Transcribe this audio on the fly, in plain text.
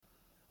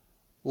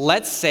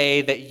Let's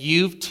say that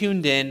you've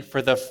tuned in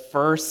for the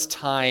first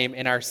time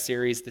in our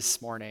series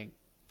this morning.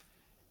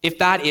 If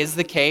that is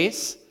the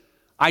case,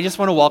 I just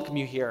want to welcome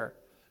you here.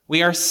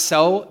 We are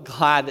so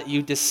glad that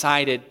you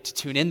decided to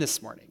tune in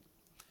this morning.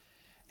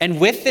 And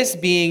with this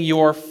being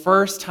your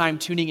first time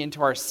tuning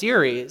into our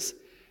series,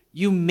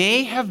 you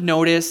may have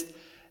noticed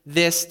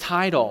this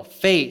title,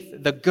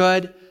 Faith, the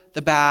Good,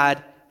 the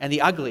Bad, and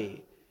the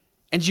Ugly.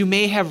 And you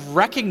may have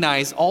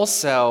recognized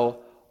also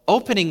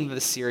opening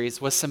the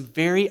series was some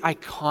very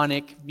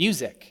iconic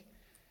music.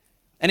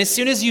 And as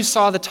soon as you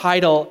saw the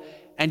title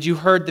and you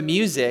heard the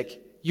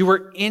music, you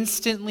were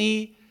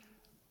instantly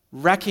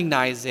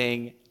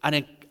recognizing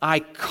an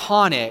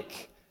iconic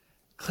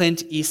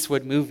Clint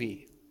Eastwood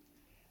movie.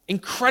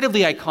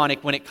 Incredibly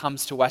iconic when it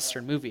comes to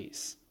Western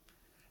movies.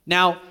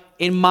 Now,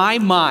 in my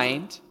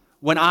mind,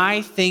 when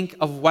I think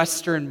of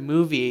Western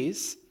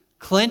movies,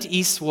 Clint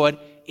Eastwood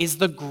is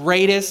the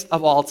greatest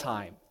of all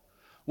time.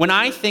 When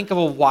I think of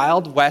a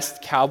Wild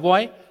West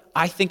cowboy,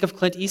 I think of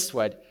Clint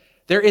Eastwood.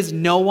 There is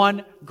no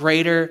one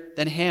greater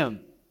than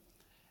him.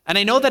 And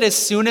I know that as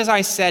soon as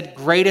I said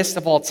greatest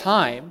of all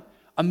time,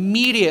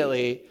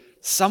 immediately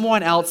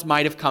someone else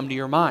might have come to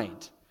your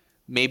mind.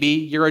 Maybe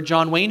you're a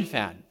John Wayne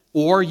fan,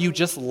 or you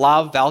just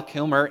love Val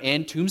Kilmer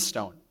in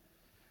Tombstone.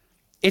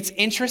 It's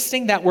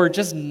interesting that we're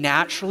just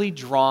naturally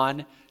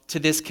drawn to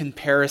this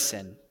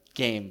comparison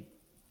game.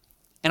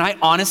 And I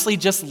honestly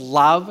just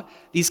love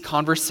these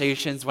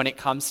conversations when it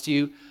comes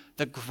to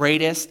the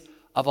greatest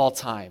of all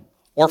time,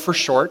 or for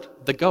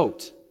short, the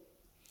GOAT.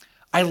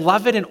 I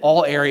love it in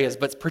all areas,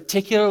 but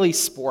particularly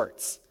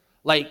sports.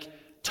 Like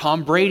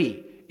Tom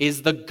Brady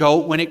is the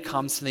GOAT when it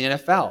comes to the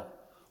NFL,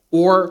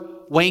 or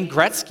Wayne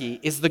Gretzky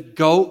is the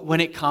GOAT when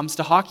it comes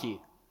to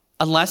hockey.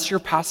 Unless you're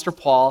Pastor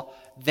Paul,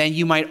 then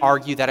you might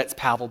argue that it's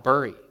Pavel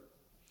Bure.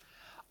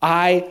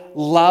 I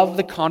love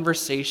the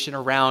conversation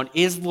around,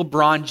 is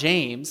LeBron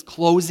James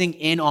closing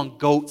in on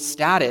GOAT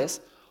status,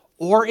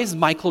 or is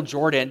Michael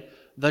Jordan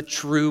the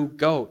true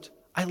GOAT?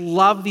 I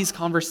love these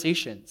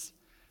conversations.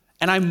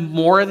 And I'm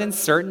more than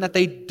certain that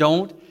they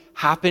don't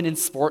happen in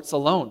sports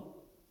alone.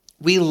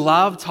 We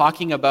love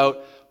talking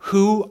about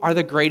who are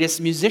the greatest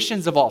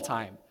musicians of all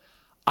time.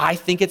 I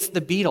think it's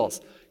the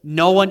Beatles.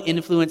 No one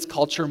influenced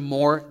culture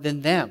more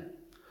than them.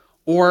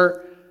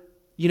 Or,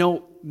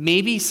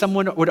 maybe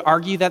someone would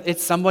argue that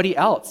it's somebody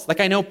else. Like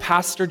I know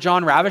Pastor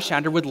John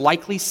Ravichandra would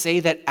likely say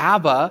that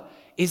ABBA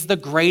is the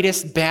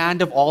greatest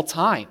band of all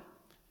time.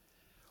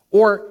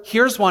 Or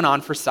here's one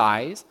on for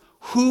size.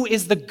 Who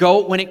is the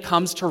GOAT when it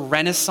comes to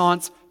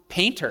Renaissance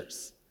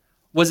painters?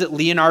 Was it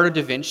Leonardo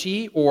da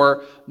Vinci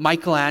or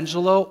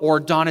Michelangelo or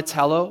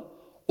Donatello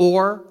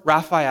or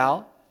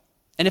Raphael?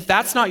 And if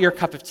that's not your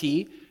cup of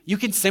tea, you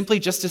can simply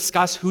just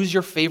discuss who's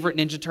your favorite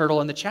Ninja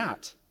Turtle in the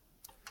chat.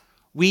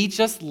 We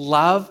just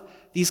love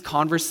these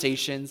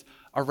conversations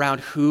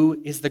around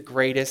who is the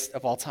greatest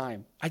of all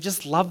time. I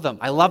just love them.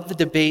 I love the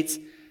debates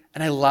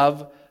and I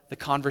love the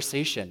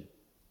conversation.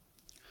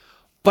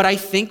 But I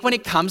think when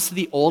it comes to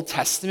the Old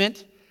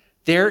Testament,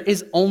 there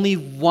is only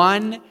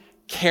one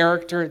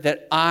character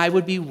that I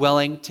would be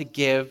willing to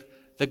give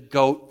the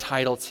GOAT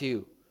title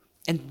to.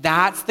 And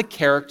that's the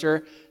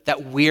character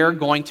that we're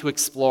going to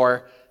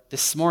explore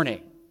this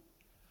morning.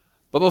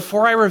 But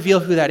before I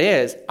reveal who that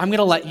is, I'm going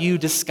to let you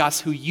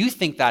discuss who you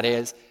think that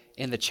is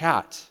in the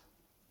chat.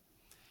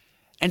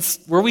 And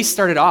where we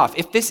started off,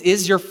 if this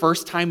is your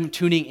first time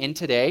tuning in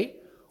today,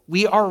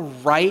 we are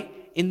right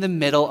in the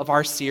middle of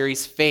our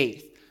series,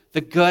 Faith,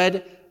 the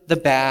Good, the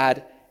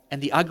Bad,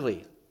 and the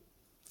Ugly.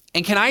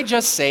 And can I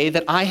just say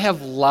that I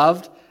have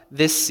loved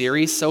this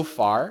series so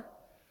far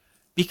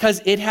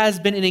because it has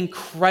been an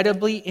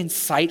incredibly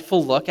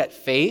insightful look at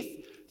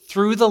faith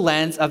through the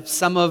lens of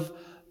some of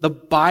the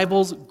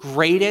Bible's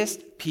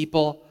greatest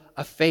people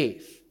of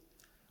faith.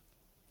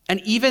 And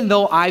even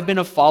though I've been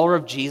a follower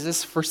of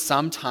Jesus for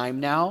some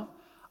time now,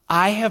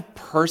 I have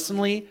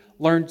personally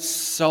learned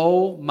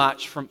so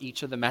much from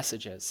each of the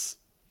messages.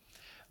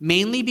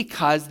 Mainly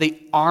because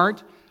they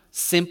aren't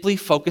simply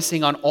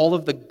focusing on all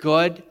of the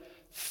good,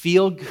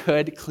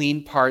 feel-good,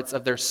 clean parts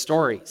of their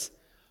stories,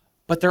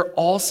 but they're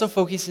also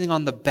focusing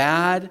on the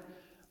bad,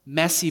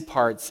 messy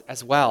parts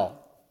as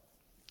well.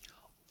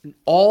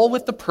 All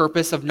with the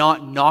purpose of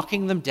not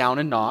knocking them down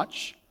a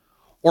notch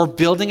or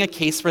building a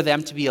case for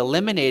them to be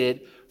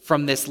eliminated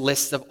from this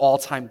list of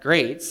all-time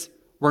greats.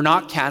 We're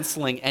not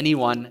canceling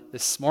anyone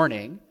this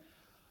morning,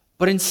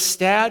 but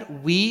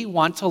instead we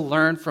want to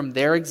learn from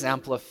their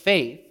example of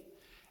faith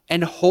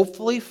and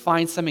hopefully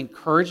find some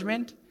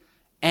encouragement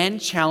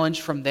and challenge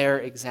from their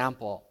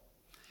example.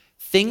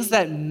 Things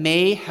that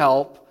may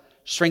help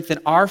strengthen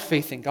our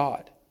faith in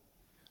God.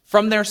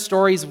 From their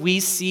stories, we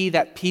see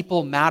that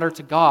people matter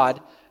to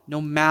God no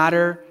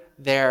matter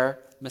their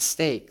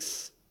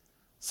mistakes.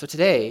 So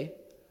today,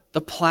 the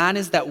plan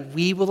is that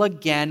we will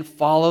again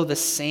follow the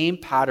same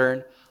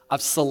pattern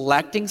of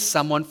selecting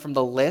someone from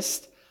the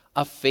list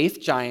of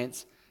faith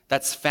giants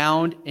that's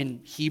found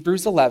in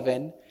Hebrews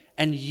 11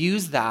 and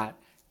use that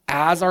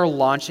as our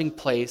launching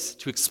place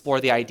to explore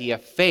the idea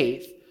of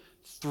faith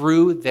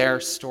through their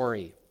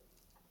story.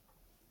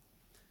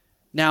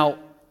 Now,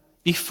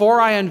 before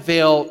I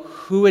unveil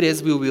who it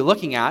is we will be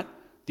looking at,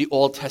 the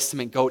Old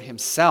Testament goat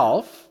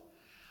himself,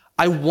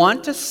 I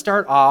want to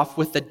start off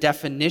with the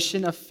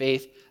definition of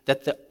faith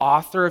that the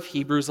author of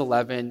Hebrews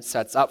 11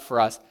 sets up for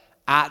us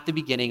at the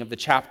beginning of the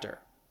chapter.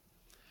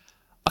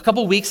 A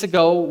couple weeks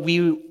ago, we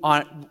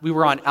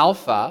were on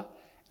Alpha,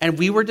 and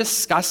we were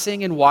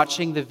discussing and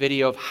watching the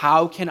video of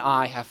how can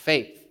I have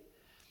faith.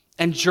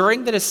 And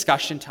during the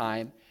discussion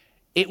time,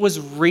 it was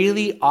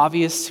really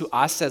obvious to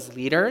us as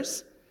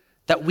leaders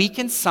that we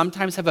can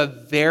sometimes have a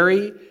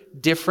very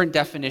different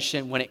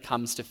definition when it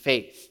comes to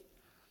faith.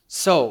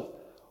 So,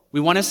 we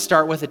want to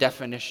start with a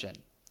definition.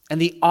 And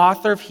the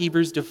author of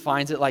Hebrews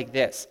defines it like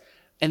this.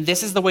 And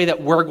this is the way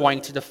that we're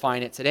going to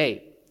define it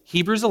today.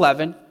 Hebrews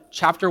 11,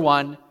 chapter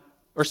 11,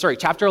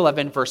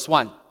 verse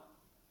 1.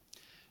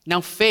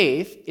 Now,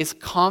 faith is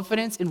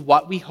confidence in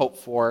what we hope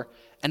for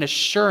and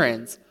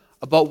assurance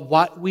about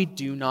what we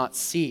do not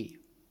see.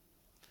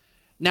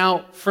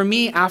 Now, for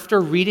me,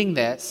 after reading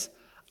this,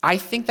 I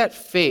think that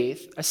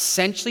faith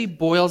essentially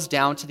boils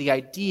down to the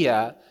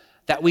idea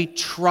that we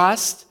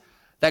trust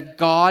that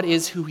God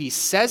is who he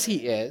says he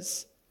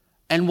is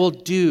and will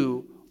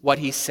do what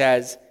he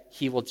says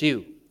he will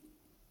do.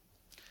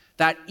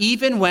 That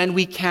even when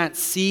we can't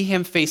see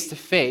him face to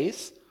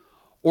face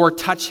or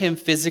touch him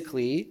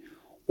physically,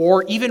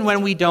 or even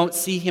when we don't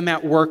see him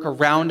at work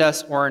around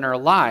us or in our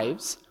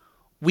lives,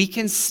 we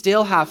can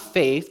still have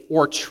faith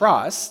or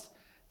trust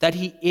that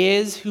he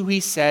is who he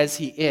says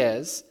he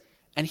is,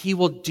 and he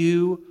will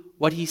do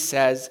what he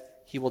says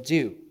he will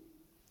do.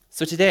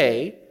 So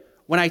today,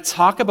 when I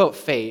talk about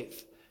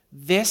faith,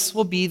 this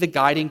will be the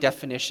guiding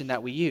definition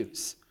that we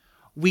use.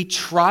 We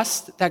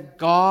trust that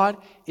God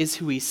is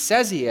who he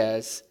says he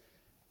is,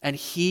 and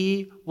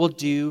he will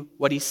do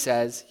what he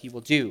says he will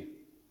do.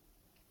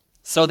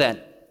 So then,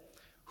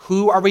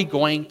 who are we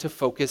going to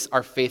focus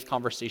our faith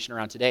conversation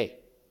around today?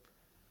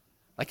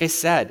 Like I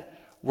said,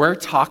 we're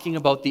talking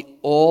about the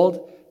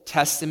Old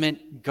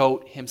Testament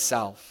goat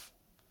himself.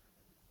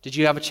 Did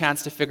you have a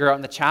chance to figure out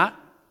in the chat?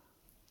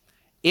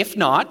 If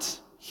not,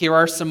 here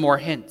are some more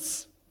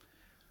hints.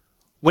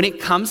 When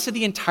it comes to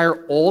the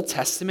entire Old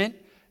Testament,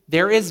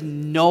 there is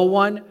no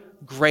one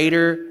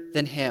greater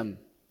than him.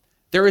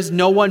 There is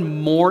no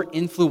one more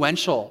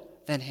influential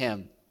than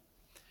him.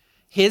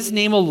 His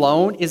name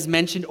alone is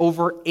mentioned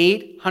over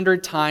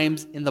 800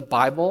 times in the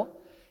Bible,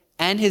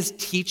 and his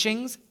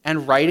teachings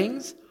and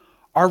writings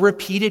are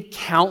repeated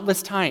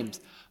countless times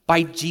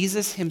by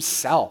Jesus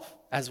himself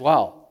as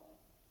well.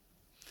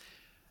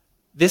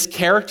 This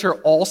character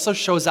also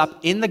shows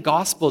up in the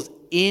Gospels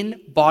in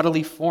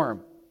bodily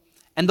form.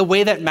 And the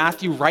way that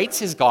Matthew writes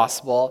his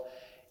Gospel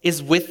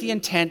is with the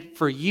intent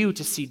for you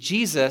to see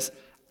Jesus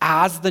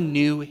as the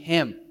new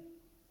him.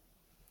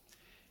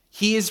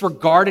 He is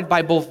regarded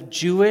by both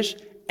Jewish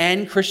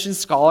and Christian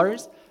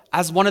scholars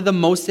as one of the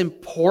most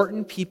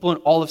important people in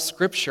all of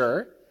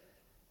Scripture.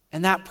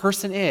 And that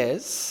person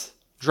is,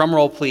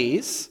 drumroll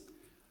please,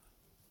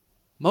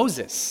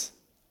 Moses.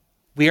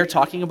 We are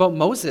talking about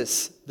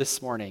Moses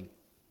this morning.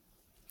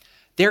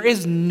 There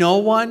is no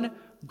one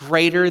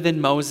greater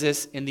than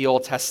Moses in the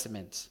Old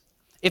Testament.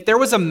 If there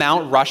was a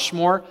Mount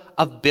Rushmore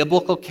of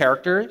biblical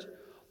characters,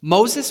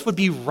 Moses would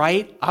be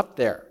right up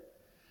there.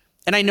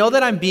 And I know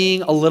that I'm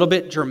being a little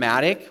bit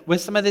dramatic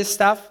with some of this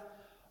stuff,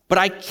 but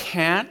I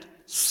can't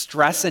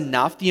stress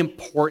enough the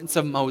importance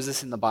of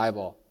Moses in the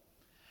Bible.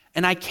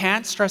 And I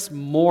can't stress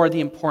more the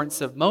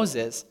importance of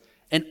Moses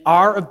and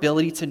our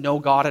ability to know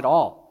God at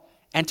all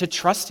and to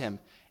trust him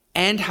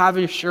and have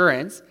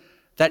assurance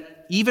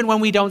that even when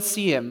we don't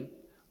see him,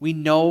 we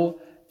know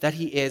that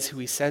he is who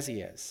he says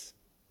he is.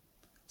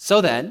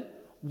 So then,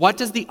 what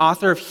does the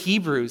author of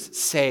Hebrews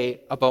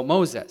say about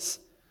Moses?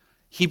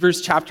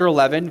 Hebrews chapter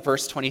 11,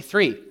 verse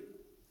 23.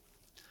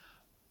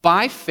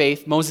 By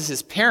faith,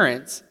 Moses'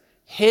 parents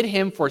hid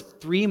him for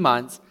 3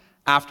 months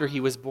after he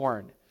was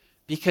born,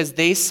 because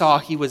they saw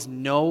he was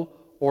no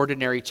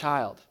ordinary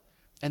child,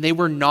 and they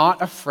were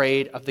not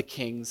afraid of the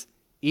king's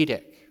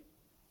edict.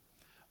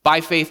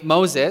 By faith,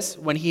 Moses,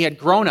 when he had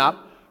grown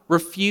up,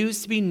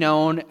 refused to be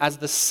known as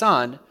the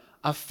son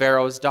of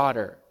Pharaoh's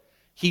daughter.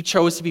 He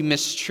chose to be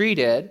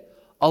mistreated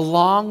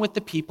along with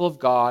the people of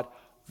God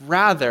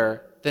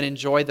rather than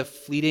enjoy the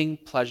fleeting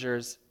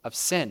pleasures of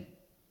sin.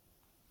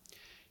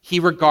 He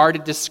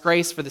regarded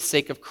disgrace for the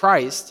sake of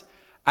Christ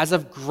as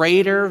of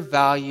greater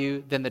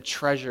value than the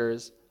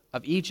treasures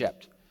of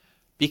Egypt,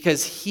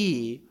 because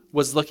he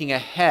was looking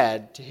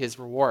ahead to his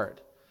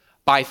reward.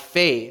 By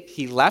faith,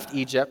 he left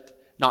Egypt,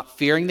 not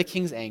fearing the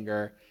king's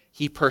anger.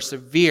 He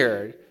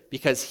persevered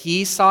because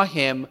he saw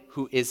him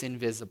who is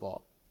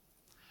invisible.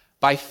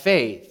 By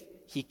faith,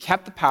 he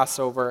kept the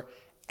Passover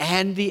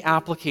and the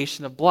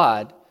application of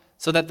blood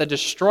so that the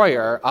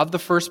destroyer of the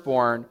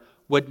firstborn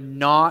would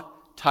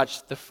not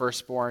touch the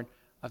firstborn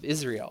of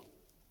Israel.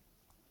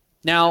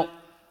 Now,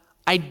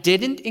 I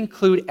didn't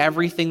include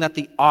everything that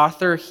the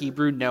author of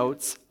Hebrew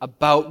notes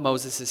about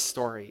Moses'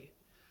 story.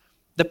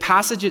 The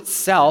passage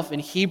itself in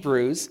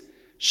Hebrews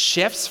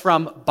shifts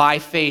from by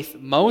faith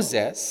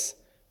Moses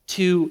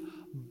to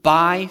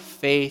by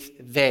faith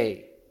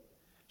they,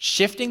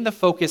 shifting the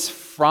focus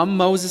from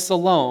Moses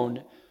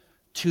alone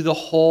to the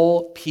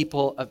whole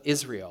people of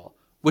Israel,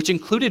 which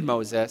included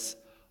Moses,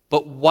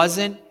 but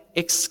wasn't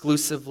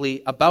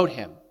exclusively about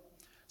him.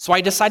 So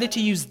I decided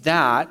to use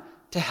that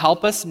to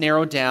help us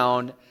narrow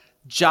down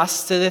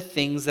just to the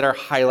things that are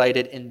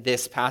highlighted in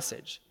this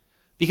passage.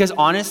 Because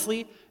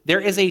honestly, there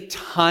is a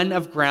ton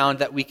of ground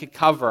that we could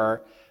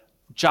cover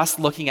just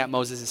looking at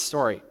Moses'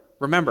 story.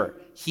 Remember,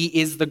 he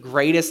is the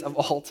greatest of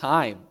all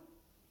time.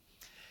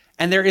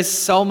 And there is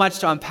so much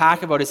to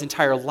unpack about his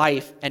entire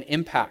life and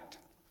impact.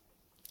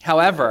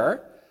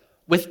 However,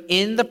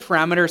 within the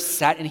parameters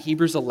set in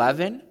Hebrews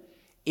 11,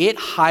 it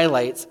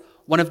highlights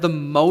one of the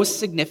most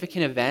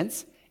significant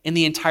events in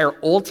the entire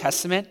Old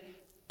Testament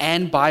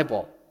and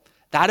Bible.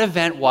 That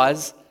event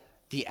was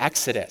the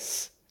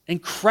Exodus, an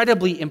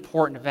incredibly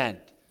important event.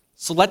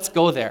 So let's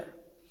go there.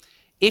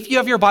 If you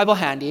have your Bible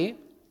handy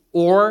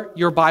or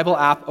your Bible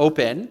app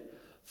open,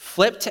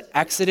 flip to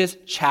Exodus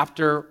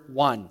chapter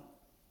 1.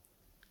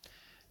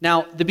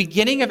 Now, the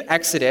beginning of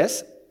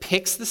Exodus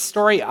picks the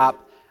story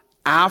up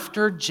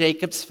after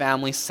Jacob's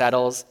family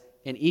settles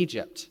in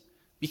Egypt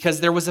because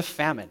there was a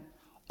famine.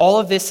 All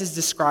of this is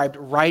described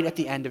right at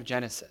the end of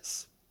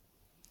Genesis.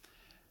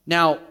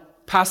 Now,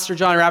 Pastor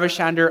John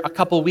Ravichandar a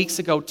couple weeks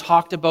ago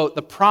talked about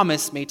the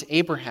promise made to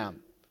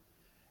Abraham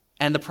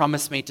and the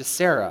promise made to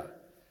Sarah.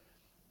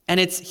 And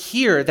it's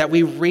here that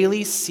we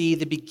really see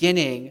the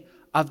beginning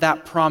of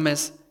that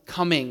promise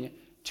coming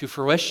to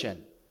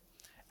fruition.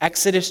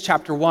 Exodus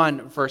chapter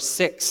 1, verse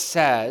 6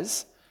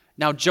 says,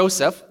 "Now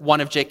Joseph, one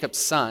of Jacob's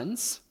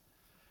sons,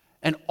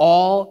 and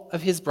all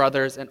of his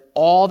brothers and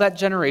all that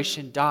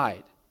generation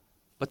died.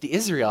 But the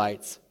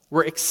Israelites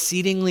were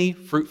exceedingly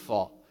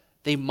fruitful.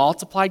 They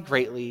multiplied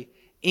greatly,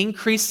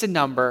 increased in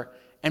number,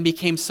 and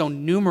became so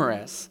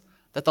numerous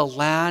that the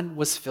land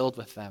was filled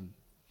with them."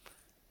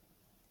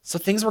 So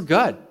things were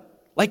good,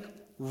 like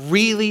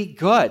really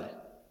good.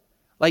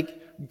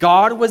 Like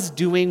God was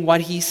doing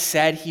what he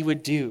said he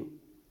would do.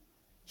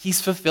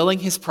 He's fulfilling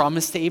his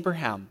promise to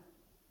Abraham.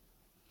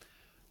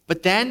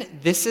 But then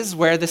this is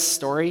where the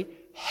story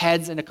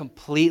heads in a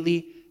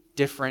completely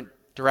different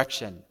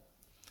direction.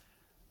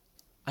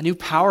 A new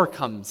power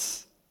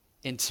comes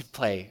into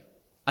play.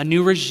 A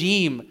new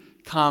regime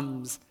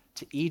comes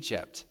to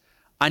Egypt.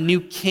 A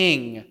new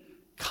king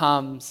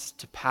comes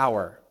to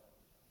power.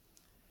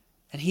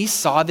 And he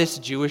saw this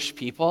Jewish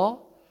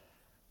people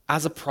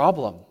as a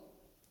problem.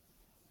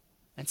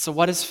 And so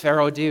what does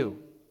Pharaoh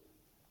do?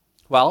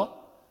 Well,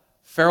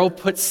 Pharaoh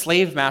puts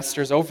slave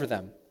masters over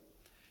them.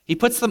 He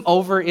puts them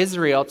over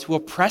Israel to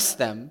oppress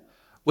them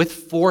with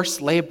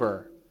forced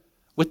labor,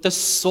 with the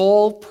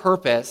sole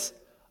purpose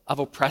of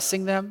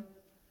oppressing them,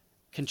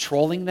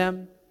 controlling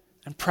them,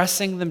 and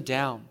pressing them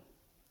down.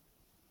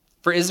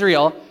 For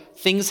Israel,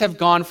 things have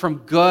gone from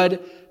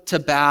good to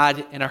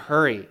bad in a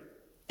hurry.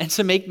 And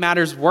to make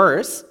matters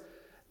worse,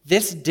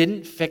 this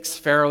didn't fix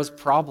Pharaoh's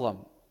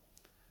problem.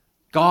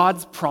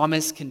 God's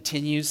promise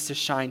continues to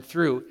shine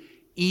through,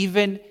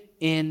 even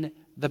in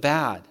the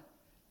bad.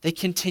 They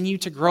continue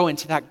to grow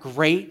into that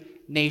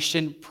great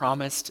nation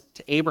promised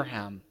to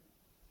Abraham.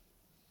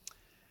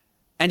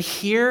 And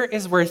here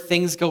is where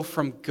things go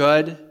from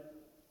good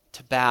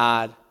to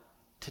bad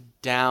to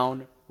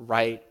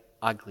downright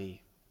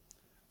ugly.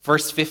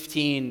 Verse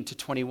 15 to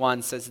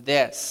 21 says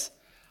this: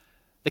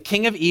 "The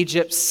king of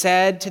Egypt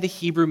said to the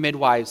Hebrew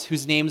midwives,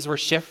 whose names were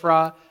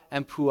Shiphrah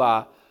and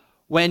Puah,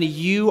 'When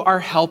you are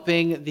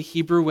helping the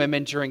Hebrew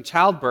women during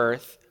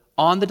childbirth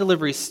on the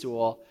delivery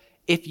stool,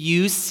 if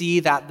you see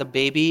that the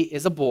baby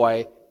is a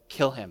boy,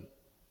 kill him.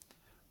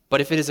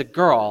 But if it is a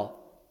girl,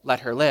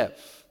 let her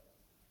live.'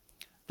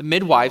 The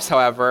midwives,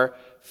 however,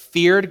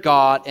 feared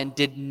God and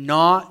did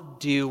not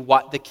do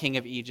what the king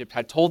of Egypt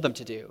had told them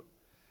to do.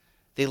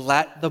 They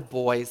let the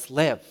boys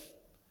live.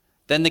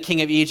 Then the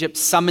king of Egypt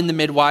summoned the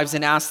midwives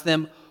and asked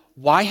them,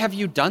 'Why have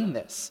you done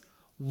this?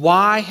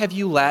 Why have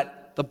you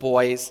let the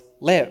boys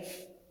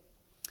live?'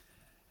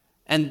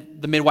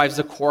 And the midwives,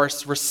 of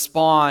course,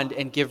 respond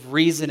and give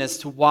reason as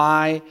to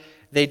why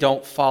they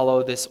don't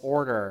follow this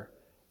order.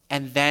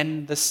 And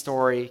then the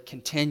story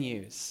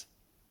continues.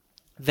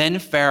 Then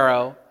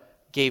Pharaoh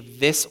gave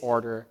this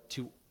order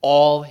to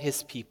all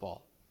his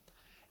people: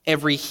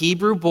 'Every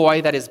Hebrew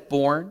boy that is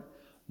born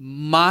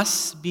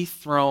must be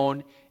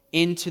thrown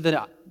into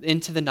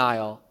the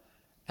Nile,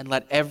 and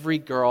let every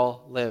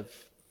girl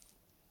live.'"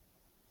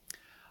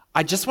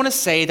 I just want to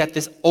say that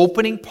this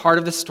opening part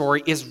of the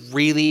story is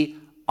really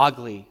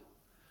ugly.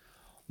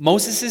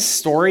 Moses'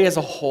 story as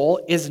a whole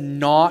is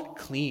not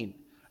clean.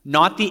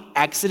 Not the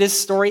Exodus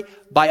story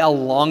by a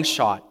long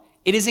shot.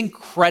 It is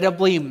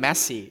incredibly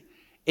messy.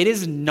 It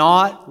is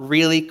not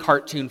really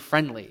cartoon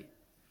friendly.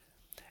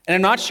 And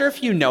I'm not sure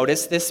if you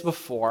noticed this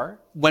before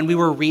when we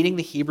were reading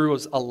the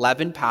Hebrews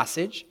 11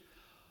 passage,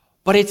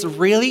 but it's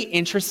really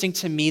interesting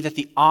to me that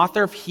the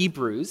author of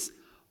Hebrews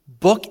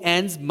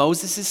bookends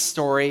Moses'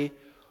 story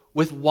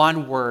with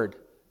one word: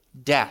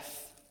 death.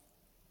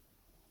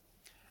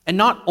 And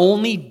not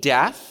only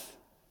death,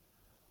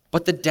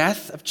 but the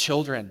death of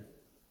children.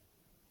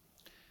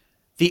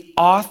 The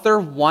author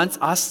wants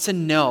us to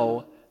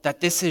know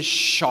that this is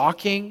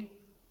shocking,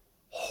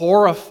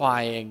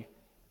 horrifying,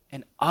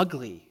 and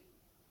ugly.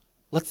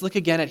 Let's look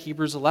again at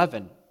Hebrews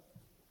 11.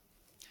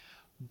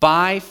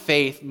 By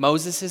faith,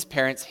 Moses'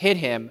 parents hid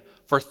him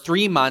for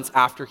 3 months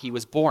after he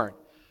was born,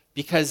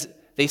 because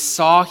they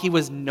saw he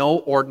was no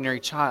ordinary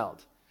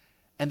child,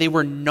 and they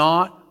were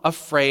not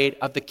afraid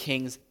of the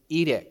king's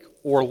edict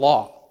or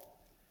law.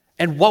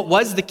 And what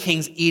was the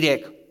king's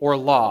edict or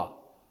law?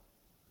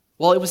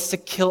 Well, it was to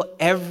kill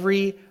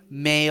every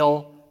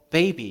male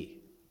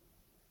baby.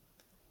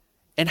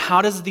 And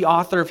how does the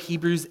author of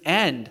Hebrews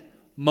end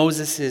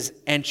Moses'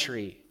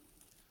 entry?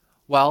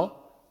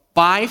 Well,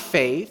 by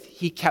faith,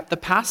 he kept the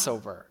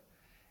Passover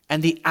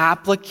and the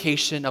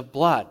application of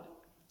blood,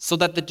 so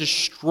that the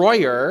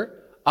destroyer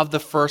of the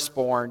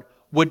firstborn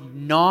would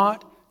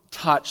not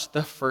touch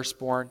the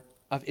firstborn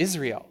of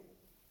Israel.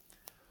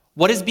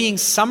 What is being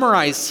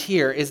summarized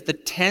here is the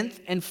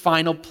 10th and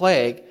final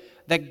plague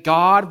that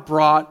God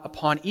brought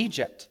upon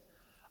Egypt.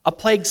 A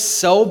plague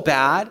so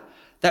bad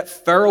that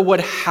Pharaoh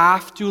would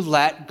have to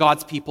let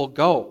God's people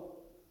go.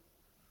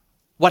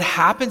 What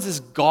happens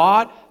is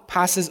God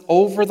passes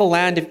over the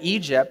land of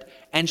Egypt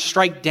and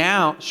strikes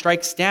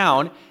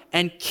down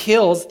and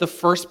kills the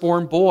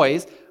firstborn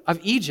boys of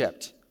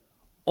Egypt,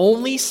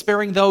 only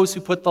sparing those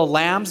who put the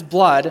lamb's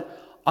blood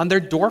on their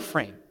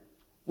doorframe,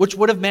 which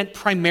would have meant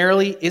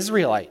primarily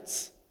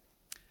Israelites.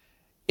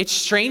 It's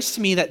strange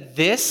to me that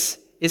this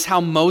is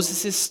how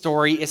Moses'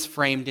 story is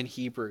framed in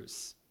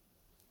Hebrews.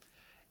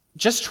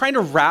 Just trying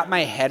to wrap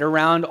my head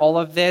around all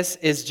of this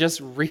is just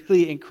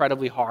really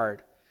incredibly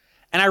hard.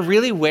 And I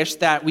really wish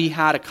that we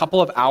had a couple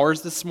of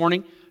hours this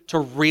morning to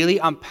really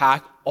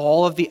unpack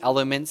all of the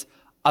elements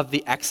of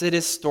the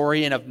Exodus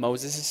story and of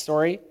Moses'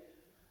 story.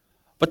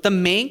 But the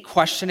main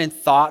question and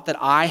thought that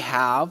I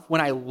have when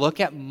I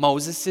look at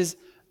Moses'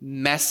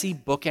 messy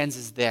bookends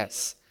is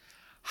this: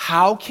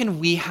 how can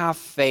we have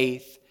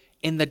faith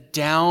in the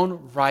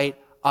downright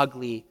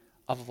ugly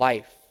of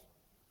life?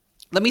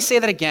 Let me say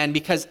that again,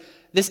 because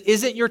this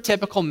isn't your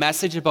typical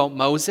message about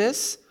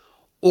Moses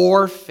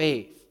or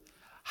faith.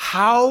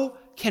 How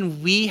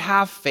can we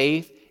have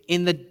faith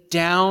in the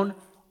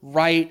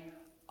downright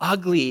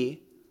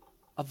ugly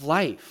of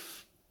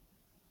life?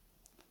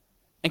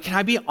 And can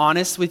I be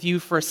honest with you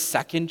for a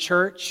second,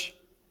 church?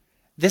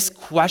 This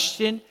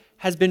question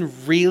has been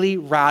really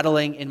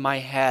rattling in my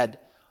head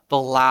the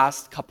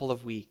last couple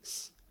of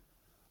weeks.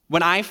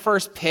 When I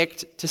first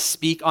picked to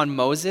speak on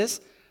Moses,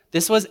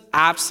 this was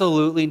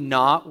absolutely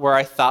not where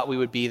I thought we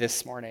would be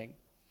this morning.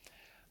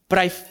 But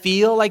I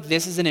feel like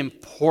this is an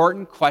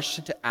important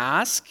question to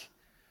ask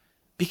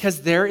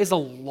because there is a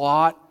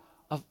lot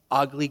of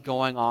ugly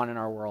going on in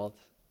our world.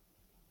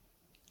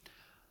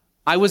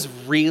 I was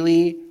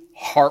really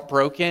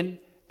heartbroken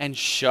and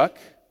shook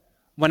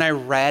when I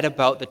read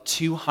about the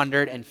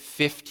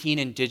 215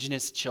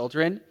 indigenous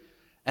children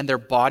and their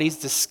bodies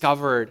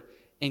discovered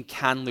in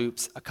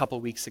Kamloops a couple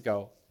weeks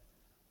ago.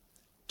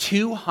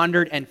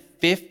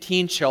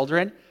 215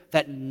 children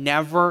that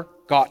never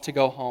got to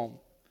go home.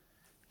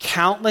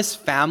 Countless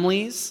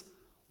families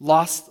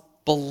lost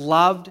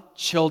beloved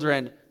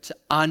children to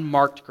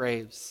unmarked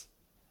graves.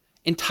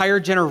 Entire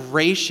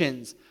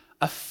generations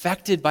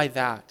affected by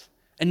that.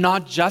 And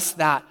not just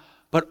that,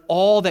 but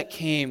all that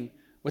came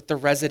with the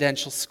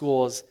residential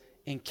schools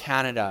in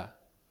Canada.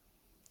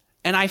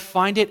 And I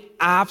find it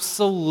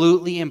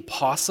absolutely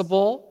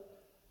impossible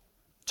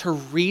to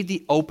read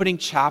the opening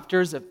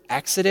chapters of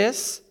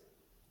Exodus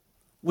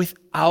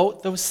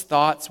without those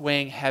thoughts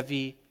weighing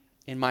heavy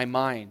in my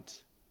mind.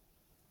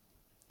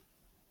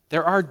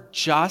 There are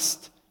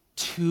just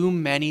too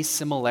many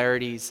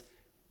similarities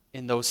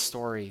in those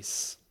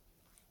stories.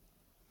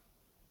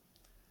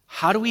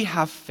 How do we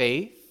have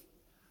faith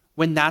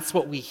when that's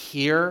what we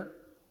hear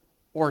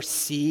or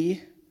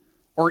see,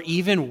 or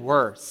even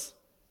worse,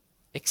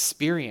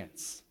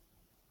 experience?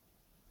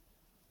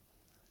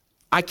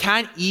 I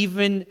can't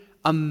even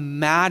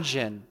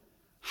imagine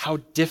how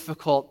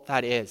difficult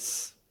that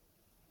is.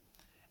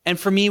 And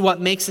for me,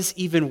 what makes this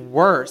even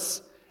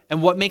worse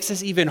and what makes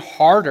this even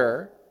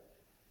harder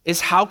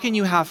is how can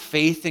you have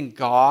faith in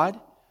God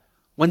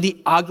when the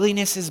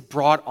ugliness is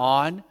brought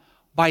on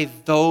by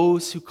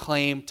those who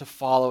claim to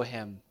follow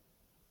him?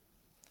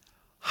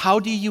 How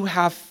do you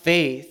have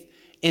faith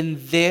in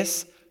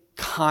this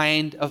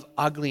kind of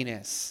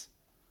ugliness?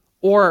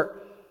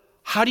 Or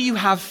how do you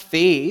have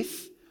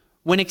faith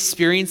when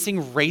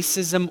experiencing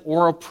racism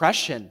or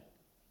oppression?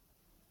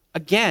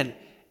 Again,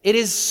 it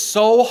is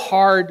so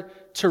hard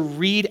to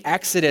read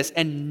Exodus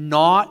and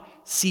not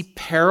see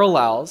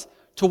parallels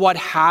to what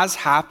has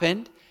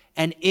happened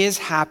and is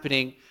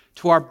happening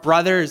to our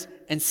brothers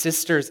and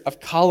sisters of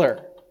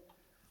color.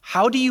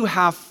 How do you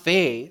have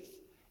faith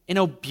in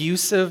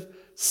abusive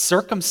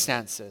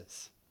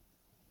circumstances?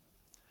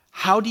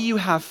 How do you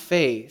have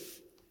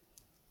faith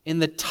in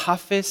the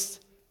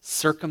toughest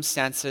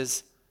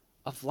circumstances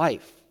of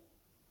life?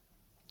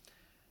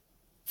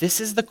 This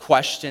is the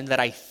question that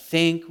I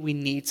think we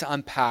need to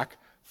unpack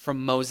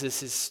from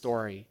Moses'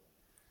 story.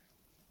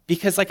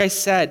 Because like I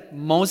said,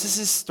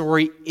 Moses'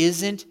 story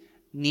isn't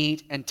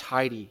neat and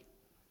tidy.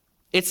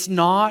 It's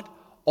not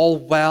all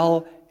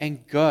well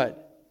and good.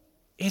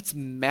 It's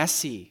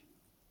messy.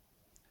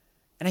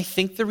 And I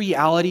think the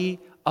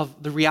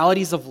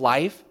realities of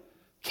life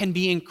can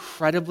be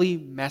incredibly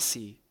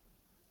messy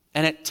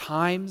and at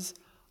times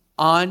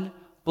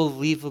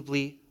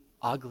unbelievably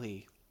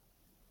ugly.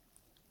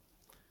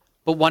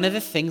 But one of the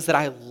things that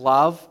I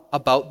love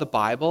about the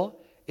Bible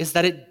is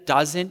that it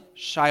doesn't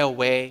shy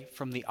away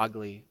from the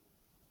ugly.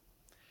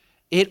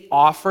 It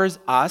offers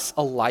us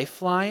a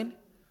lifeline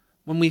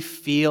when we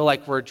feel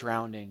like we're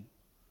drowning,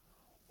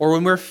 or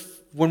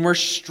when we're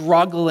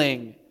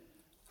struggling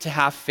to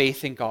have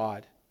faith in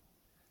God.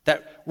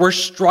 That we're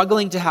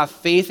struggling to have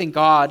faith in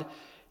God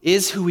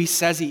is who he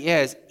says he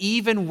is,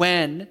 even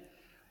when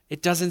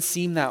it doesn't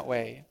seem that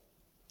way.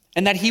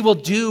 And that he will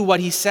do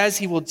what he says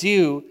he will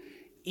do,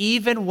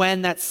 even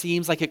when that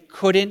seems like it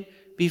couldn't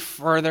be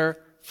further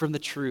from the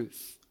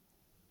truth.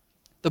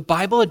 The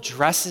Bible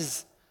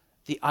addresses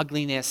the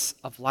ugliness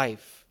of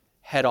life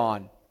head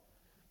on,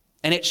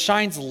 and it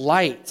shines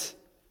light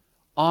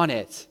on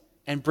it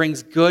and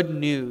brings good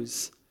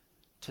news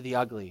to the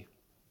ugly.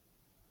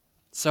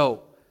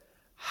 So,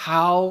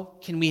 how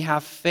can we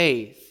have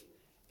faith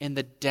in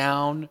the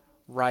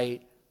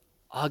downright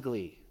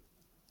ugly?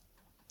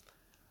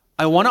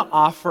 I want to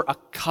offer a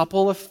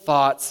couple of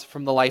thoughts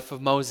from the life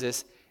of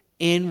Moses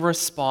in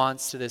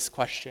response to this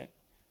question.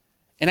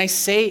 And I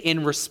say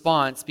in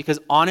response because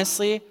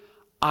honestly,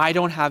 I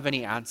don't have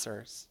any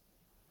answers.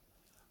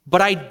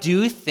 But I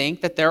do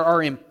think that there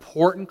are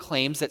important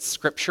claims that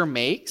Scripture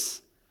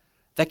makes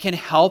that can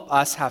help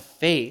us have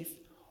faith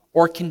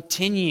or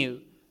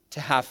continue to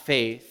have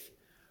faith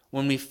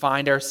when we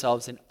find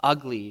ourselves in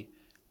ugly,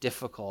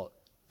 difficult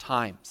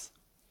times.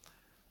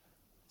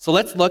 So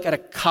let's look at a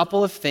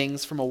couple of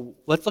things from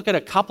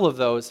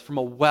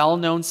a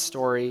well-known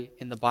story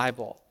in the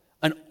Bible,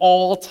 an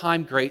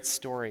all-time great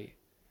story.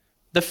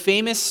 The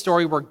famous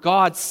story where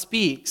God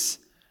speaks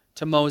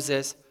to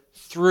Moses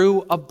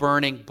through a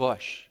burning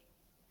bush.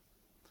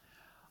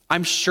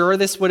 I'm sure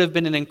this would have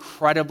been an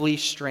incredibly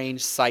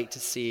strange sight to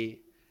see,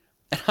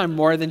 and I'm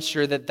more than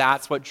sure that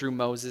that's what drew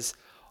Moses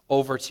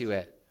over to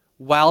it,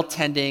 while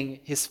tending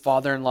his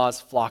father-in-law's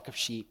flock of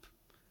sheep.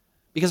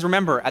 Because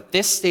remember, at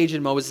this stage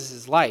in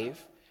Moses'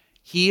 life,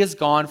 he has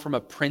gone from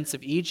a prince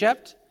of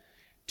Egypt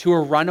to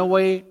a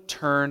runaway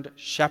turned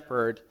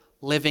shepherd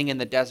living in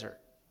the desert.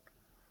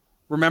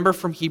 Remember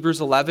from Hebrews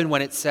 11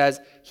 when it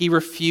says he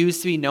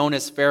refused to be known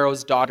as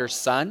Pharaoh's daughter's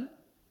son,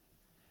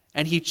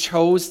 and he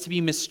chose to be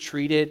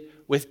mistreated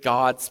with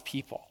God's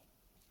people.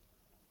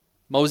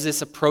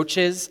 Moses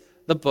approaches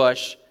the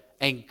bush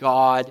and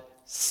God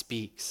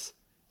speaks.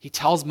 He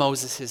tells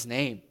Moses his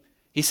name.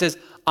 He says,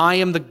 I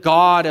am the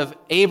God of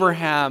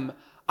Abraham,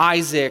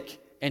 Isaac,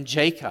 and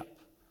Jacob.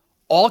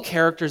 All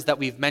characters that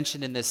we've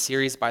mentioned in this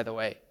series, by the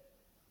way.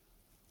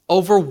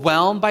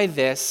 Overwhelmed by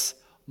this,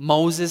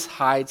 Moses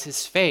hides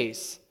his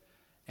face,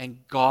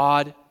 and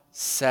God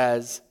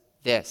says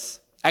this.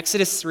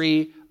 Exodus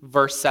 3,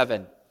 verse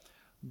 7.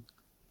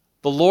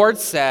 The Lord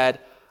said,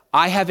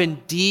 I have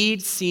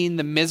indeed seen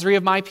the misery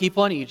of my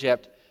people in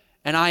Egypt,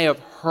 and I have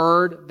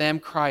heard them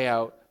cry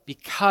out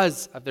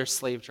because of their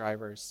slave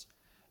drivers,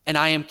 and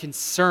I am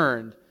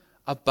concerned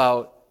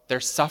about their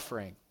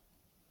suffering.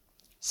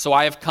 So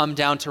I have come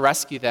down to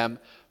rescue them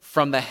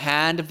from the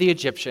hand of the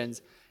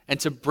Egyptians and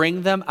to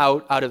bring them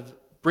up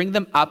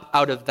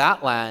out of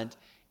that land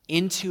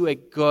into a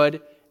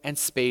good and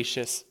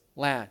spacious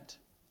land.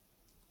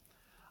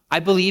 I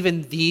believe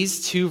in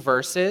these two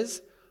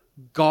verses,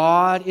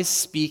 God is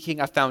speaking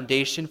a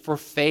foundation for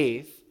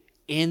faith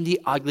in the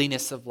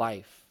ugliness of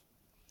life.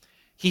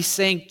 He's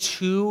saying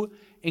two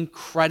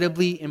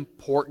incredibly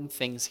important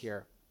things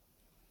here.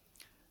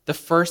 The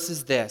first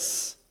is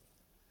this,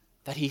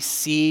 that he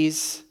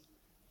sees,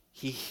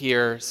 he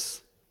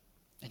hears,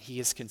 and he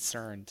is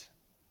concerned.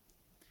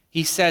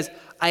 He says,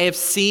 I have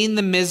seen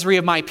the misery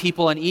of my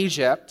people in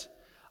Egypt.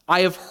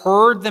 I have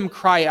heard them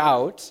cry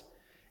out.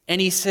 And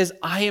he says,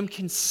 I am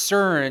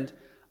concerned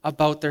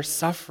about their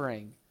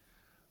suffering.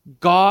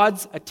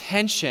 God's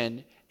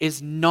attention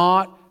is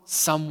not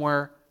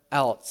somewhere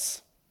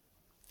else.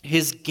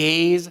 His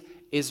gaze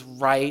is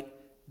right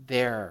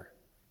there.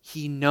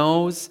 He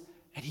knows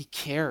and he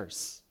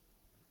cares.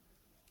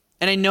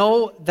 And I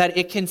know that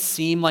it can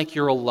seem like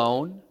you're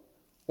alone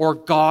or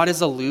God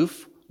is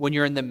aloof when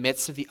you're in the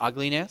midst of the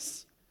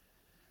ugliness.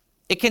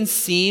 It can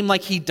seem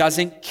like he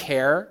doesn't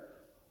care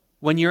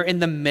when you're in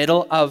the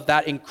middle of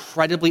that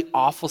incredibly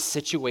awful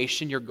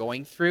situation you're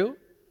going through.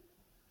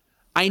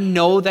 I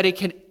know that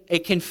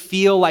it can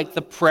feel like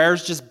the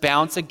prayers just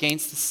bounce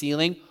against the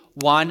ceiling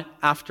one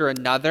after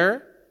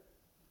another.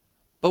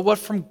 But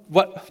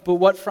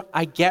what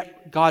I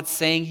get God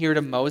saying here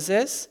to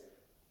Moses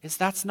is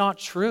that's not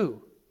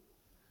true.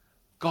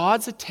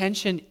 God's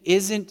attention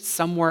isn't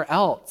somewhere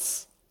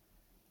else.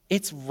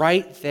 It's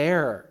right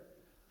there.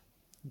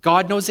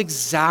 God knows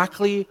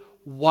exactly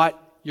what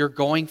you're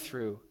going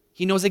through.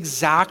 He knows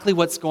exactly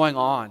what's going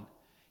on.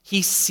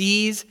 He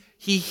sees,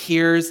 he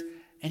hears,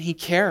 and he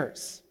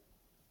cares.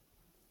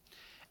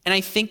 And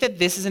I think that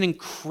this is an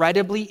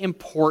incredibly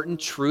important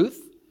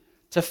truth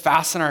to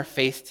fasten our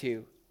faith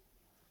to.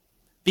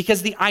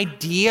 Because the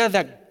idea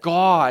that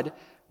God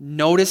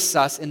notices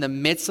us in the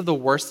midst of the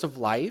worst of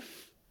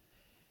life,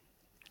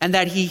 and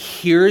that he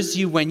hears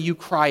you when you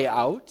cry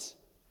out,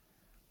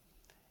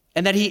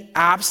 and that he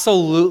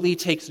absolutely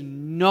takes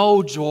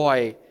no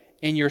joy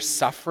in your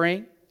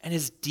suffering and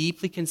is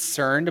deeply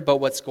concerned about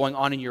what's going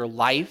on in your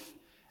life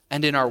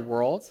and in our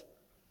world,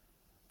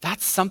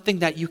 that's something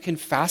that you can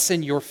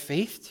fasten your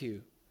faith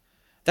to.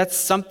 That's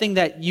something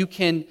that you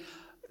can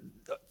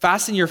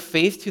fasten your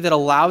faith to that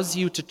allows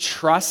you to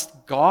trust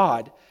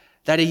God,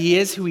 that he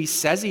is who he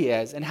says he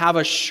is, and have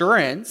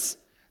assurance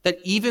that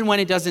even when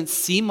it doesn't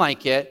seem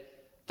like it,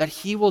 that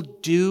he will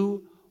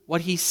do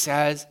what he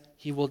says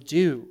he will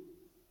do.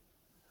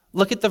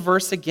 Look at the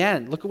verse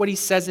again. Look at what he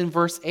says in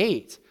verse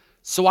 8.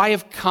 So I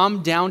have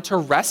come down to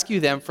rescue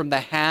them from the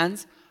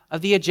hands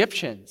of the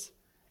Egyptians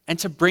and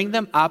to bring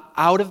them up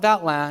out of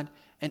that land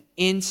and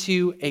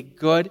into a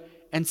good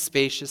and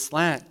spacious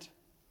land.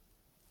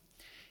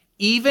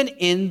 Even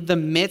in the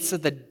midst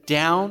of the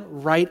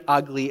downright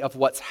ugly of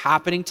what's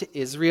happening to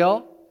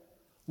Israel,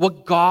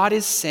 what God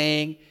is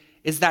saying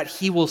is that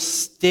he will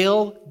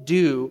still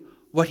do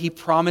what he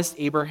promised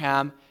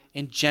Abraham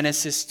in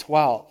Genesis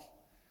 12.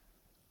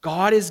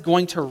 God is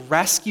going to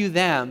rescue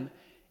them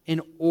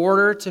in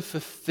order to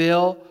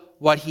fulfill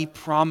what he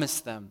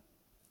promised them.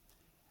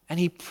 And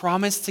he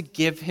promised to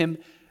give him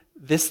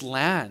this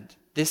land,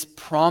 this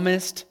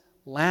promised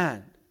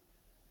land.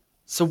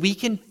 So we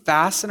can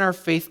fasten our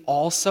faith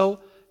also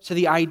to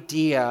the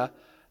idea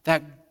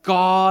that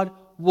God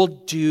will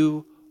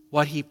do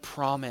what he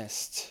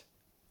promised.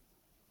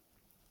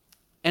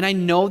 And I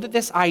know that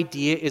this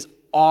idea is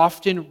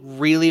often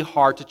really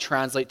hard to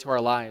translate to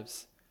our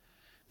lives.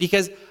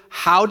 Because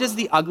how does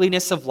the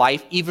ugliness of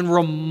life even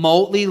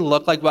remotely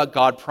look like what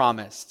God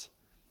promised?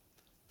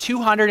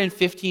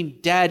 215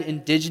 dead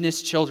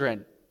indigenous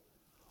children,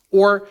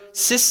 or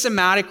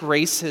systematic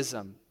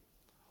racism,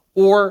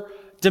 or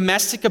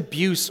domestic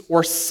abuse,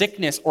 or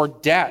sickness, or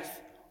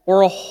death,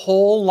 or a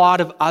whole lot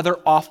of other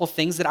awful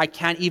things that I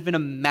can't even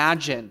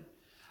imagine.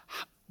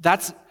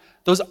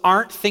 Those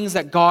aren't things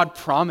that God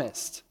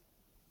promised.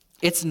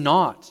 It's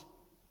not.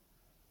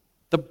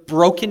 The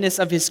brokenness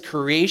of his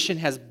creation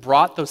has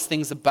brought those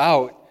things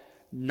about,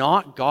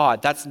 not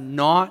God. That's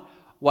not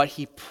what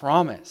he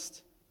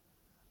promised.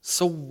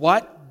 So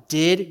what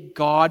did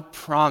God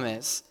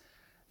promise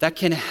that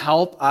can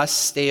help us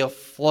stay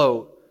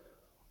afloat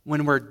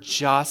when we're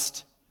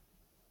just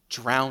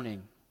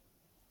drowning?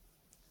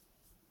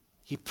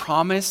 He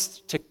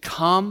promised to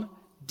come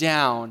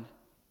down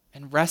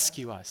and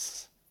rescue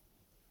us.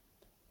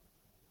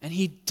 And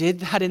he did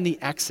that in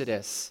the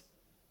Exodus.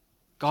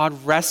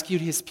 God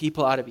rescued his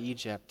people out of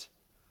Egypt.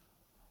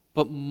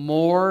 But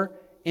more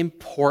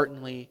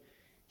importantly,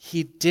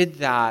 he did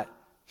that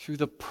through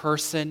the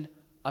person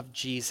of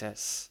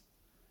Jesus.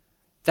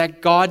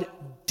 That God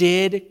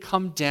did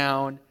come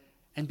down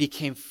and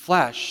became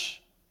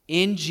flesh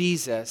in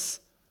Jesus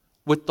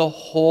with the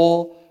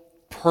whole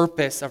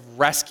purpose of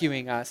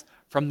rescuing us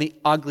from the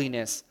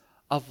ugliness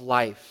of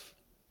life.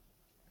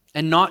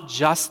 And not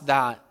just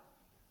that,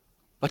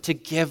 but to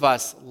give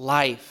us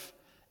life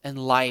and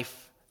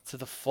life to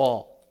the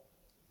full.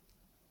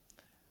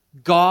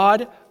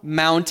 God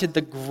mounted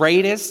the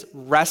greatest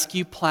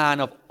rescue plan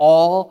of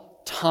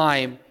all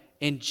time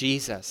in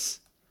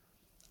Jesus.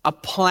 A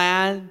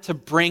plan to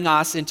bring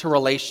us into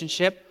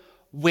relationship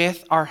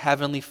with our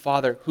Heavenly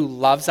Father who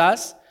loves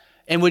us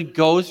and would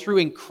go through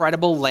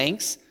incredible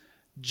lengths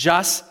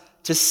just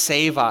to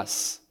save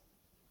us.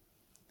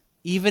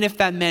 Even if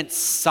that meant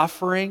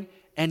suffering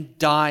and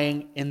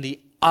dying in the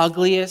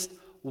ugliest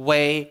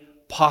way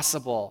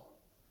possible.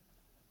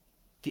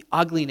 The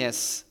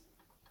ugliness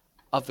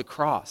of the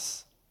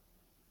cross.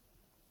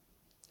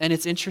 And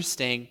it's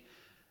interesting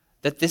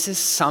that this is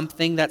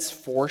something that's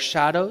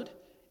foreshadowed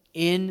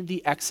in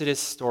the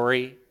Exodus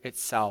story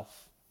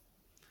itself.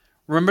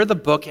 Remember the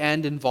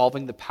bookend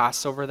involving the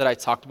Passover that I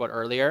talked about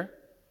earlier?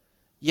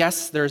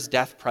 Yes, there's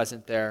death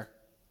present there.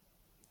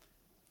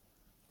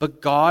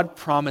 But God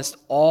promised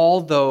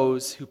all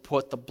those who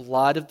put the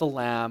blood of the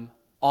lamb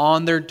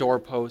on their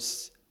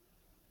doorposts,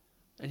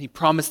 and he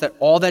promised that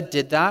all that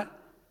did that,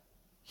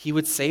 he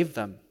would save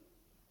them.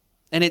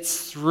 And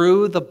it's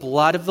through the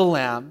blood of the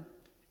lamb,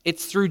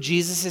 it's through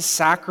Jesus'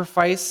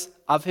 sacrifice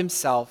of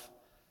himself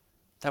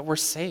that we're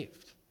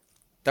saved,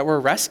 that we're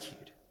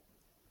rescued.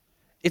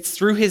 It's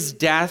through his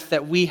death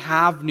that we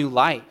have new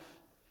life.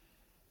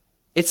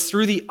 It's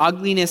through the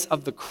ugliness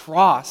of the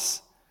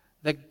cross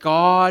that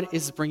God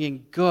is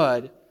bringing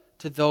good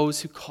to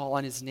those who call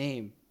on his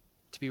name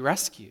to be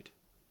rescued.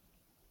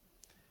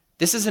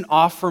 This is an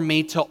offer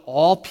made to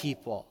all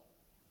people.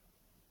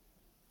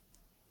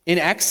 In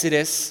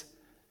Exodus,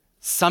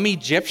 some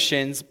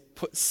Egyptians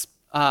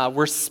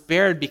were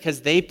spared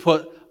because they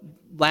put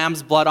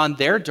lamb's blood on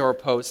their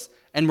doorposts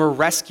and were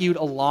rescued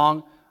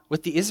along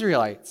with the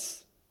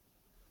Israelites.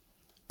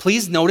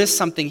 Please notice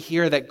something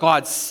here that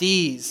God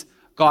sees,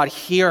 God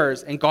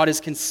hears and God is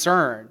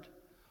concerned.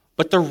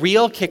 But the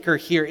real kicker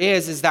here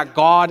is that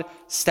God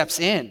steps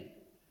in.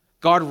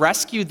 God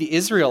rescued the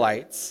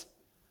Israelites,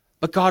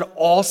 but God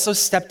also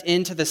stepped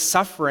into the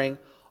suffering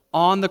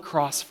on the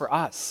cross for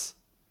us.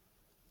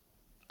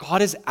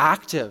 God is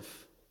active.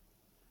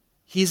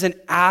 He's an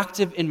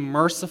active and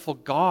merciful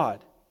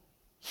God.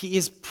 He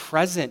is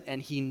present and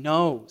he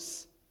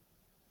knows.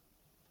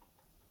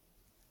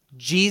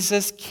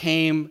 Jesus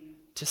came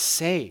to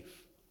save.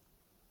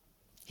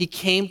 He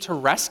came to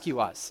rescue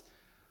us.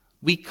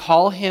 We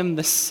call him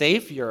the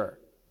Savior.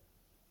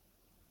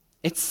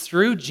 It's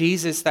through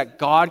Jesus that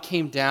God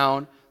came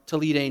down to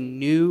lead a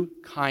new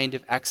kind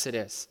of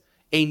exodus,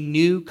 a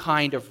new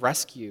kind of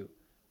rescue.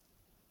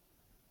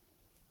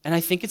 And I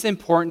think it's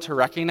important to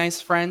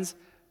recognize, friends,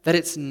 that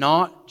it's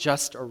not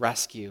just a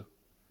rescue,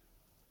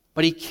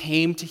 but he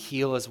came to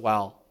heal as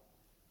well.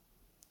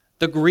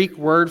 The Greek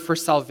word for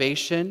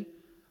salvation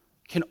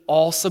can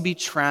also be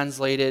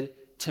translated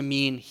to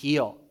mean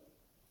heal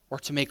or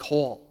to make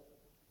whole.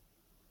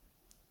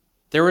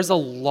 There is a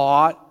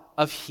lot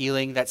of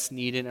healing that's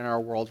needed in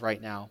our world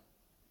right now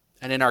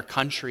and in our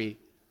country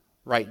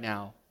right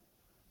now.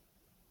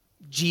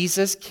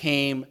 Jesus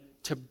came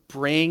to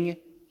bring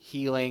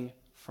healing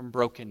from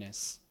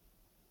brokenness.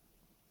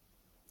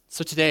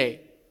 So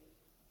today,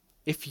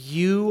 if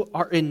you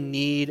are in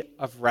need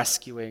of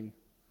rescuing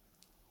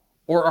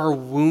or are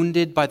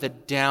wounded by the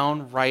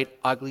downright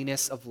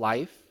ugliness of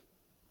life,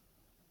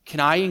 can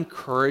I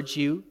encourage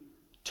you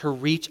to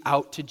reach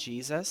out to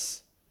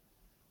Jesus,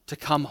 to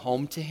come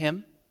home to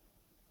him?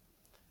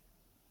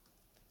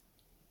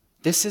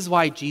 This is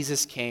why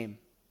Jesus came.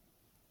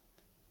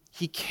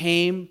 He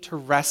came to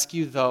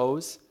rescue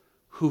those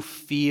who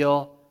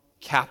feel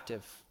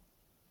captive.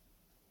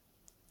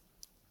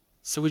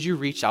 So would you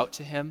reach out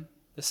to him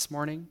this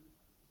morning?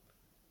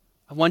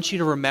 I want you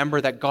to remember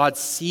that God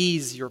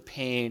sees your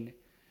pain.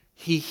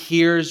 He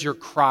hears your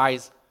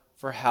cries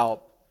for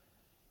help.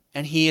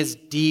 And he is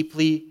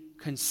deeply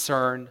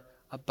concerned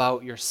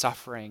about your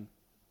suffering.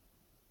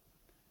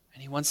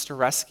 And he wants to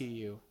rescue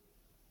you.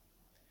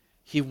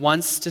 He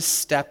wants to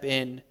step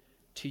in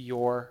to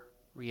your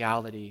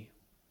reality.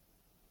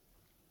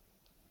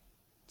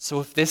 So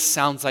if this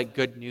sounds like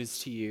good news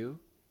to you,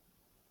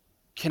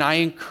 can I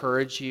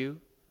encourage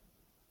you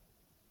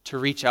to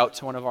reach out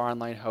to one of our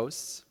online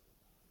hosts?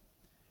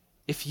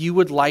 If you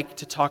would like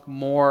to talk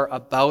more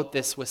about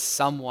this with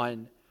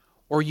someone,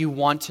 or you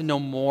want to know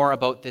more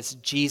about this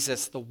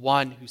Jesus, the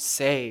one who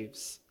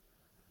saves,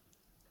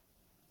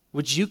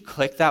 would you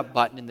click that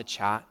button in the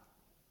chat?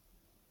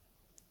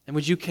 And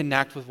would you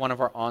connect with one of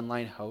our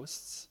online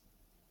hosts?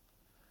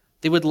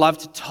 They would love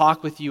to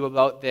talk with you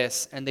about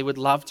this, and they would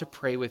love to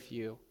pray with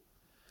you.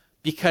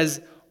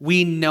 Because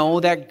we know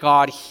that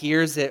God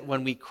hears it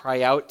when we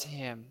cry out to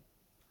him.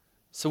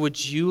 So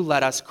would you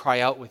let us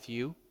cry out with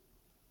you?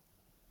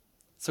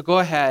 So go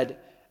ahead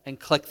and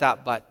click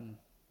that button.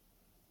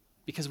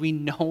 Because we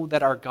know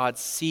that our God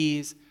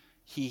sees,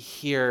 he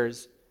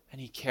hears, and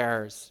he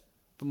cares.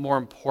 But more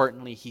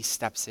importantly, he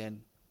steps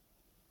in.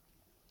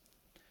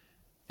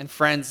 And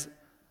friends,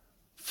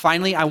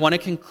 finally, I want to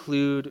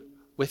conclude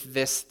with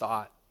this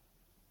thought,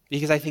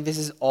 because I think this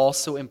is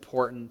also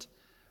important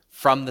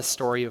from the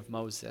story of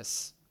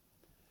Moses.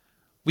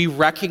 We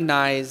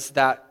recognize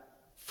this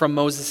from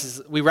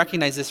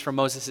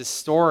Moses'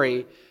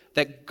 story,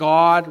 that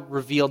God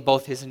revealed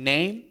both his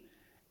name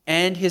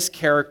and his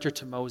character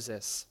to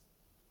Moses.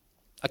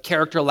 A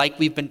character like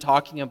we've been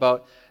talking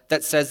about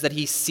that says that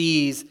he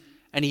sees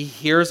and he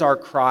hears our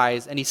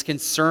cries and he's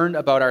concerned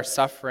about our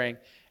suffering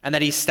and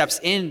that he steps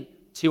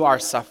into our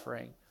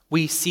suffering.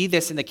 We see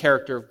this in the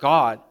character of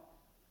God.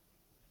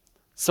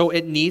 So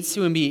it needs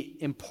to be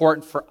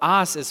important for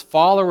us as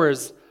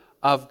followers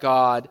of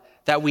God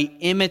that we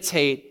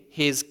imitate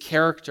his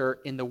character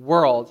in the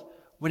world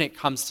when it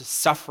comes to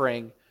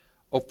suffering,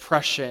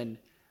 oppression,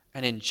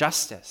 and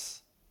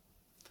injustice.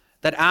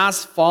 That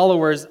as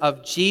followers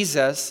of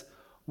Jesus,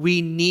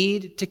 we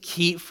need to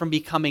keep from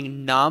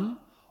becoming numb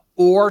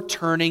or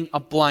turning a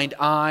blind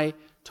eye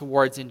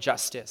towards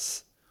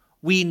injustice.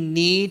 We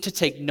need to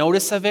take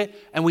notice of it,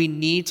 and we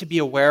need to be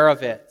aware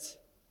of it.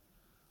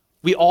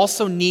 We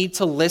also need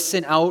to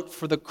listen out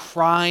for the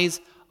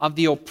cries of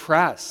the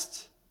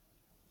oppressed,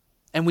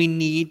 and we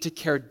need to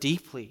care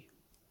deeply.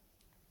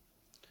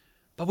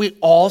 But we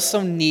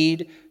also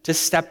need to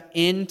step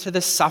into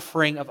the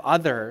suffering of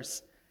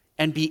others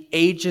and be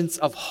agents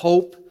of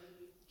hope,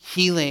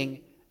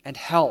 healing, and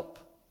help.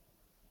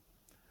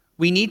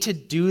 We need to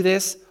do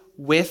this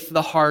with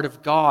the heart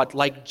of God,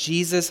 like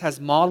Jesus has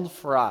modeled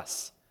for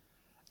us,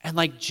 and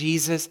like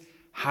Jesus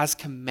has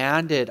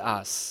commanded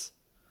us.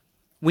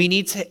 We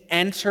need to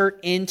enter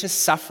into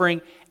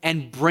suffering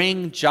and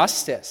bring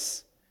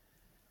justice.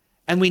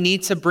 And we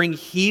need to bring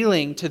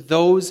healing to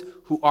those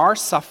who are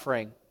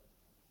suffering,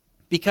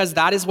 because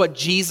that is what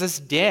Jesus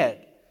did.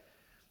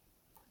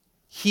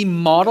 He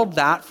modeled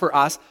that for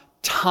us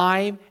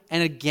time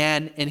and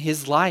again in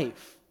his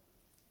life.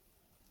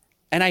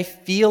 And I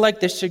feel like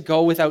this should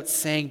go without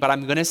saying, but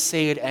I'm going to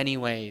say it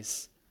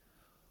anyways.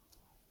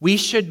 We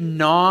should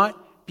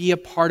not be a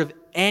part of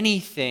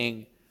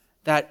anything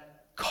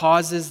that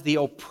causes the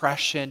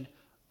oppression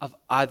of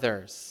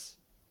others.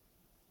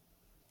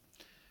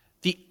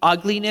 The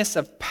ugliness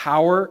of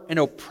power and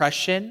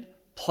oppression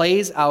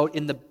plays out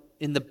in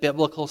the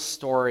biblical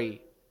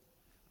story.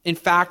 In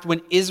fact,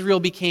 when Israel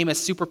became a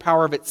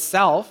superpower of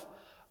itself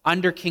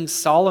under King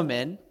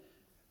Solomon,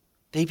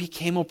 they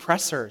became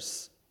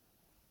oppressors.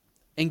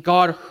 And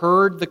God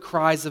heard the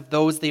cries of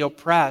those they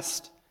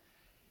oppressed,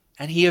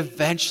 and he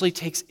eventually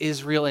takes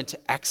Israel into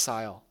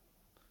exile.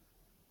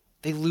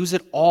 They lose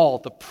it all,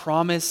 the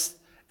promise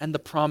and the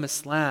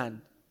promised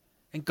land.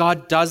 And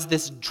God does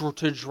this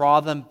to draw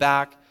them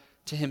back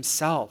to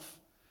himself,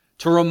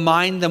 to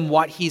remind them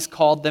what he's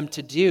called them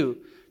to do,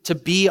 to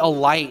be a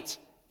light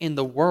in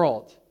the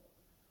world.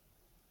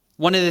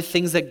 One of the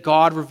things that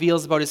God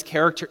reveals about his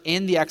character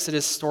in the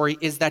Exodus story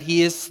is that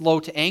he is slow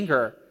to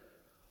anger,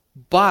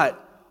 but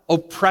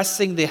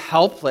oppressing the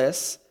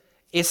helpless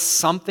is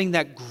something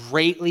that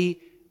greatly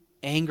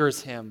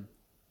angers him.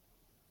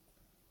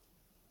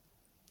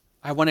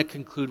 I want to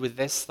conclude with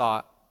this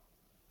thought.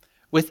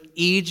 With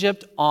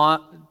Egypt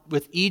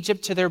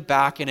to their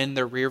back and in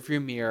their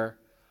rearview mirror,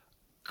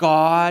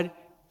 God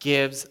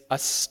gives a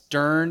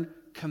stern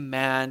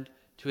command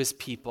to his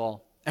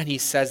people. And he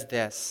says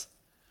this: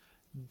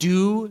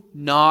 do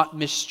not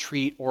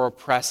mistreat or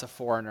oppress a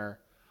foreigner,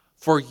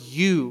 for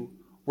you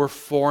were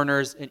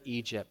foreigners in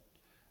Egypt.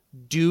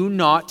 Do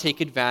not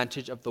take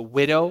advantage of the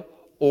widow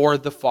or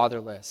the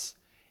fatherless.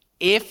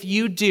 If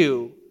you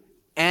do,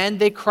 and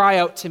they cry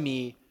out to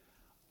me,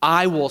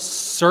 I will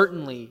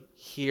certainly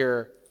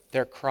hear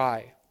their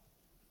cry.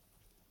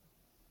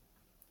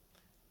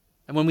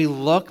 And when we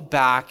look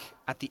back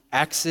at the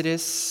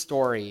Exodus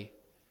story,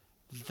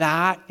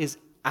 that is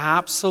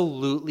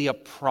absolutely a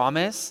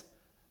promise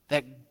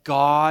that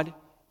God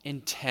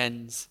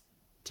intends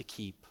to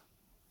keep.